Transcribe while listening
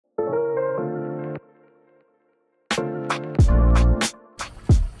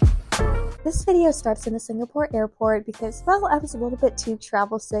This video starts in the Singapore airport because, well, I was a little bit too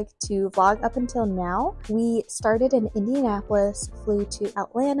travel sick to vlog up until now. We started in Indianapolis, flew to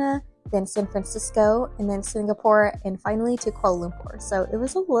Atlanta, then San Francisco, and then Singapore, and finally to Kuala Lumpur. So it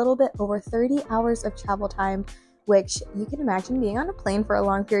was a little bit over 30 hours of travel time, which you can imagine being on a plane for a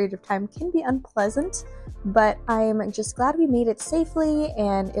long period of time can be unpleasant, but I'm just glad we made it safely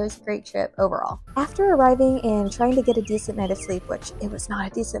and it was a great trip overall. After arriving and trying to get a decent night of sleep, which it was not a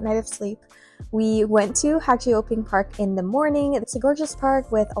decent night of sleep, we went to Hajioping Park in the morning. It's a gorgeous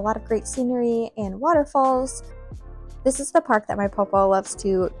park with a lot of great scenery and waterfalls. This is the park that my Popo loves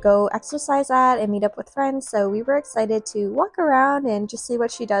to go exercise at and meet up with friends, so we were excited to walk around and just see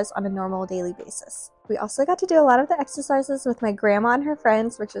what she does on a normal daily basis. We also got to do a lot of the exercises with my grandma and her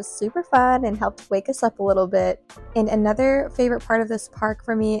friends, which was super fun and helped wake us up a little bit. And another favorite part of this park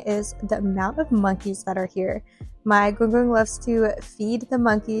for me is the amount of monkeys that are here. My Gong Gong loves to feed the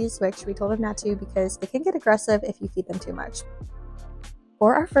monkeys, which we told him not to because they can get aggressive if you feed them too much.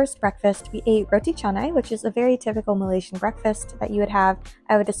 For our first breakfast, we ate roti canai, which is a very typical Malaysian breakfast that you would have.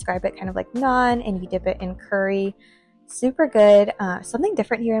 I would describe it kind of like naan, and you dip it in curry. Super good. Something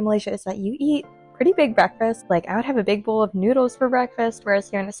different here in Malaysia is that you eat pretty big breakfast. Like, I would have a big bowl of noodles for breakfast, whereas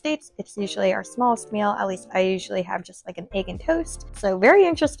here in the States, it's usually our smallest meal. At least I usually have just like an egg and toast. So very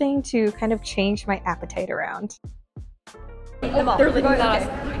interesting to kind of change my appetite around. We're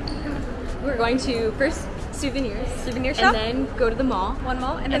going to first souvenir shop, and then go to the mall, one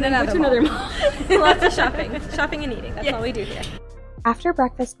mall, and then go to another mall. Lots of shopping and eating. That's all we do here. After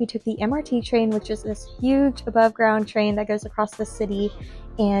breakfast, we took the MRT train, which is this huge above ground train that goes across the city,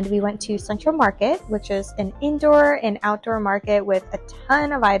 and we went to Central Market, which is an indoor and outdoor market with a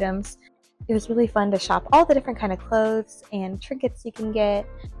ton of items. It was really fun to shop all the different kind of clothes and trinkets you can get.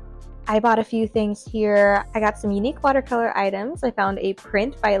 I bought a few things here. I got some unique watercolor items. I found a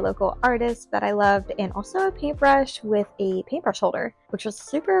print by a local artist that I loved, and also a paintbrush with a paintbrush holder, which was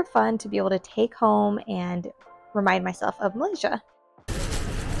super fun to be able to take home and remind myself of Malaysia.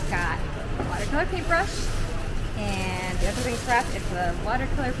 Got a watercolor paintbrush, and the other thing's wrapped. It's a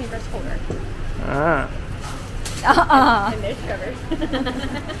watercolor paintbrush holder. And there's Trevor.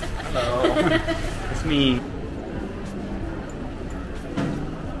 Hello. It's me.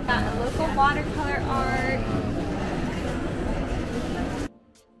 Got a local watercolor art.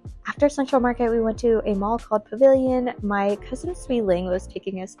 After Central Market, we went to a mall called Pavilion. My cousin Sui Ling was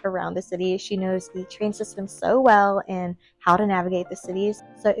taking us around the city. She knows the train system so well and how to navigate the cities.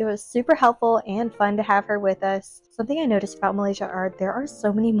 So it was super helpful and fun to have her with us. Something I noticed about Malaysia are there are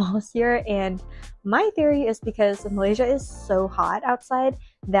so many malls here, and my theory is because Malaysia is so hot outside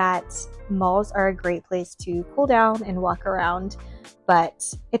that malls are a great place to cool down and walk around.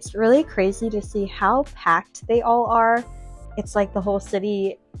 But it's really crazy to see how packed they all are. It's like the whole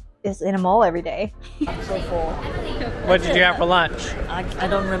city is in a mall every day. I'm so full. What did you have for lunch? I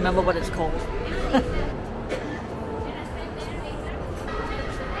don't remember what it's called.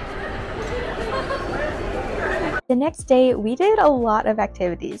 The next day, we did a lot of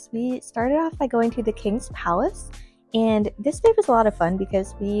activities. We started off by going to the King's Palace, and this day was a lot of fun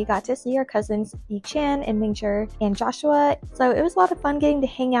because we got to see our cousins Yi Chan and Mingzhi and Joshua. So it was a lot of fun getting to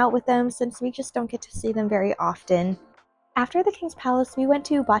hang out with them since we just don't get to see them very often. After the King's Palace, we went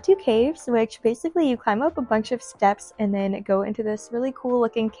to Batu Caves, which basically you climb up a bunch of steps and then go into this really cool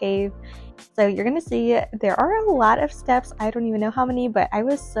looking cave. So you're gonna see there are a lot of steps. I don't even know how many, but I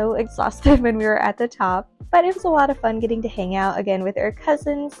was so exhausted when we were at the top. But it was a lot of fun getting to hang out again with our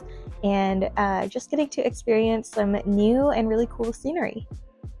cousins and just getting to experience some new and really cool scenery.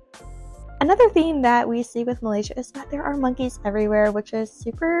 Another theme that we see with Malaysia is that there are monkeys everywhere, which is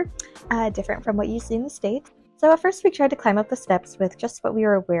super different from what you see in the States. So at first we tried to climb up the steps with just what we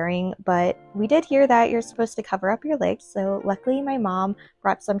were wearing, but we did hear that you're supposed to cover up your legs, so luckily my mom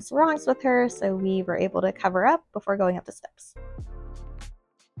brought some sarongs with her, so we were able to cover up before going up the steps.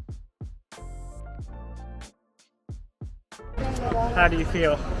 How do you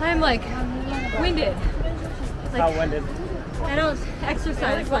feel? I'm like winded. How winded? I don't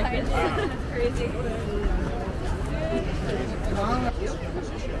exercise like this. That's crazy.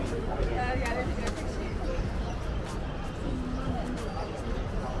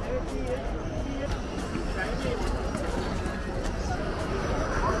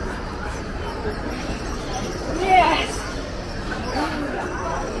 Yes!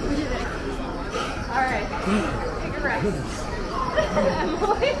 Alright. Take a rest.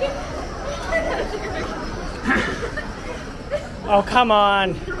 Oh, come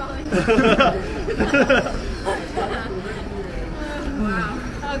on. Wow.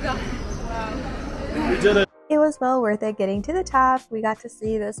 Oh god. Wow. We did it. It was well worth it getting to the top. We got to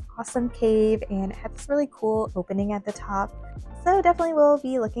see this awesome cave and it had this really cool opening at the top. So definitely will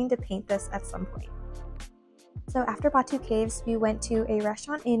be looking to paint this at some point. So after Batu Caves, we went to a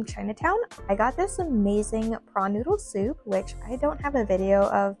restaurant in Chinatown. I got this amazing prawn noodle soup, which I don't have a video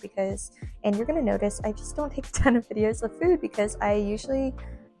of because, and you're gonna notice, I just don't take a ton of videos of food because I usually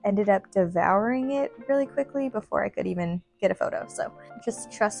ended up devouring it really quickly before I could even get a photo. So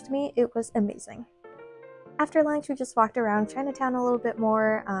just trust me, it was amazing. After lunch, we just walked around Chinatown a little bit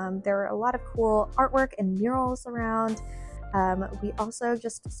more. There were a lot of cool artwork and murals around. We also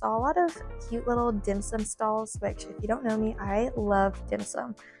just saw a lot of cute little dim sum stalls, which if you don't know me, I love dim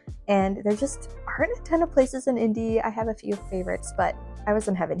sum. And there just aren't a ton of places in Indy. I have a few favorites, but I was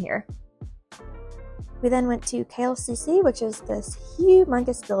in heaven here. We then went to KLCC, which is this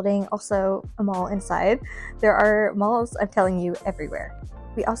humongous building, also a mall inside. There are malls, I'm telling you, everywhere.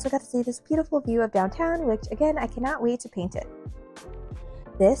 We also got to see this beautiful view of downtown, which again, I cannot wait to paint it.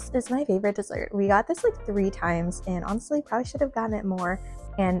 This is my favorite dessert. We got this like 3 times and honestly probably should have gotten it more,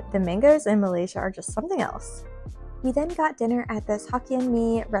 and the mangoes in Malaysia are just something else. We then got dinner at this Hokkien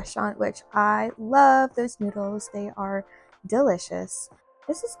Mee restaurant, which I love those noodles. They are delicious.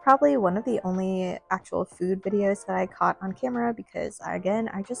 This is probably one of the only actual food videos that I caught on camera because again,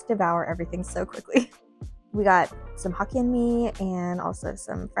 I just devour everything so quickly. We got some Hokkien Mee and also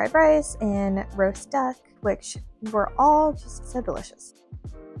some fried rice and roast duck, which were all just so delicious.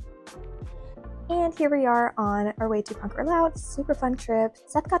 And here we are on our way to Pangkor Laut. Super fun trip.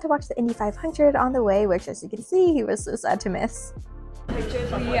 Seth got to watch the Indy 500 on the way, which as you can see, he was so sad to miss.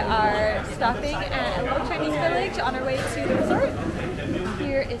 We are stopping at a little Chinese village on our way to the resort.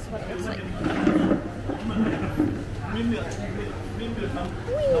 Here is what it looks like.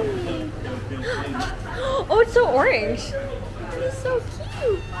 Oh, it's so orange. It's so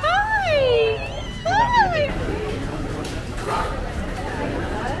cute. Hi! Hi!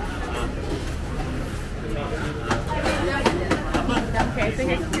 Okay, so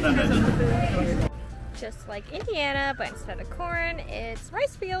here's pictures of the food. Just like Indiana, but instead of corn, it's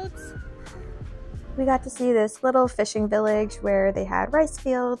rice fields. We got to see this little fishing village where they had rice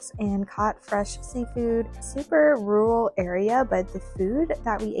fields and caught fresh seafood. Super rural area, but the food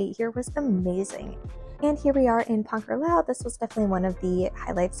that we ate here was amazing. And here we are in Pangkor Laut. This was definitely one of the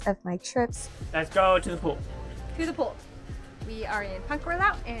highlights of my trips. Let's go to the pool. To the pool. We are in Pangkor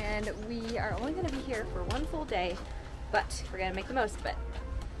Laut and we are only going to be here for 1 full day, but we're going to make the most of it.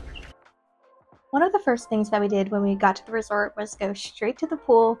 One of the first things that we did when we got to the resort was go straight to the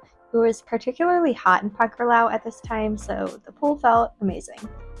pool. It was particularly hot in Pangkor Laut at this time, so the pool felt amazing.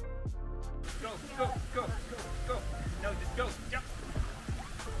 Go, go, go, go, go. No, just go, jump.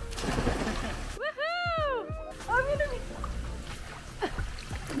 Woohoo! I'm gonna be...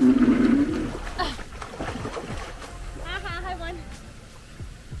 Hi, one.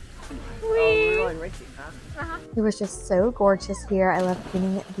 We're going racing, huh? It was just so gorgeous here. I love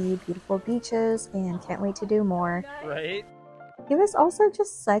painting the beautiful beaches and can't wait to do more. Right? It was also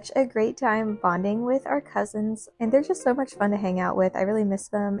just such a great time bonding with our cousins, and they're just so much fun to hang out with. I really miss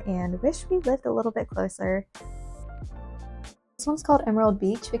them and wish we lived a little bit closer. This one's called Emerald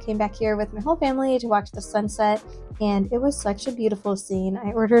Beach. We came back here with my whole family to watch the sunset, and it was such a beautiful scene.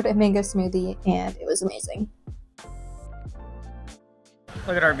 I ordered a mango smoothie, and it was amazing.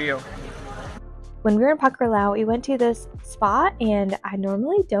 Look at our view. When we were in Pangkor Laut, we went to this spa, and I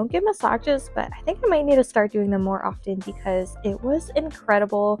normally don't get massages, but I think I might need to start doing them more often because it was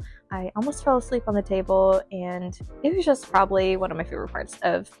incredible. I almost fell asleep on the table, and it was just probably one of my favorite parts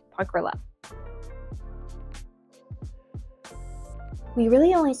of Pangkor Laut. We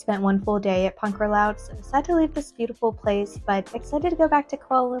really only spent 1 full day at Pangkor Laut, so sad to leave this beautiful place, but excited to go back to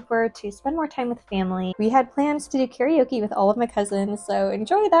Kuala Lumpur to spend more time with family. We had plans to do karaoke with all of my cousins, so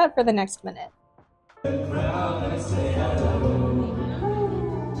enjoy that for the next minute.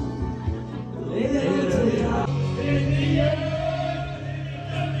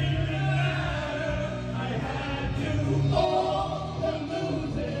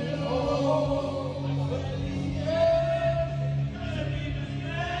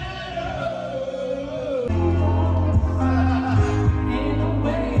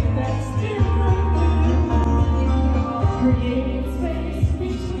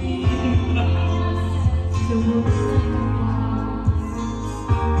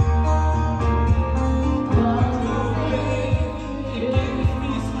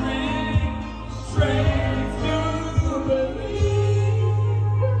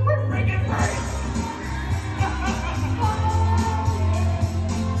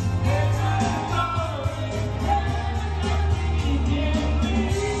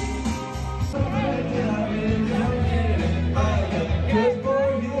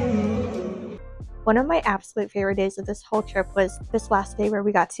 One of my absolute favorite days of this whole trip was this last day where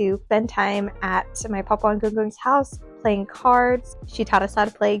we got to spend time at my Popo and Gong Gong's house playing cards. She taught us how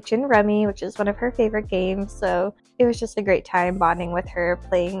to play Gin Rummy, which is one of her favorite games, so it was just a great time bonding with her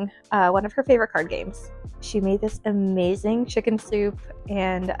playing one of her favorite card games. She made this amazing chicken soup,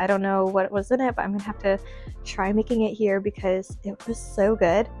 and I don't know what was in it, but I'm gonna have to try making it here because it was so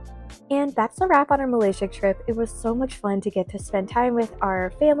good. And that's a wrap on our Malaysia trip. It was so much fun to get to spend time with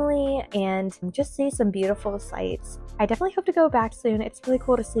our family and just see some beautiful sights. I definitely hope to go back soon. It's really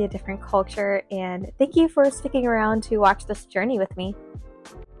cool to see a different culture, and thank you for sticking around to watch this journey with me.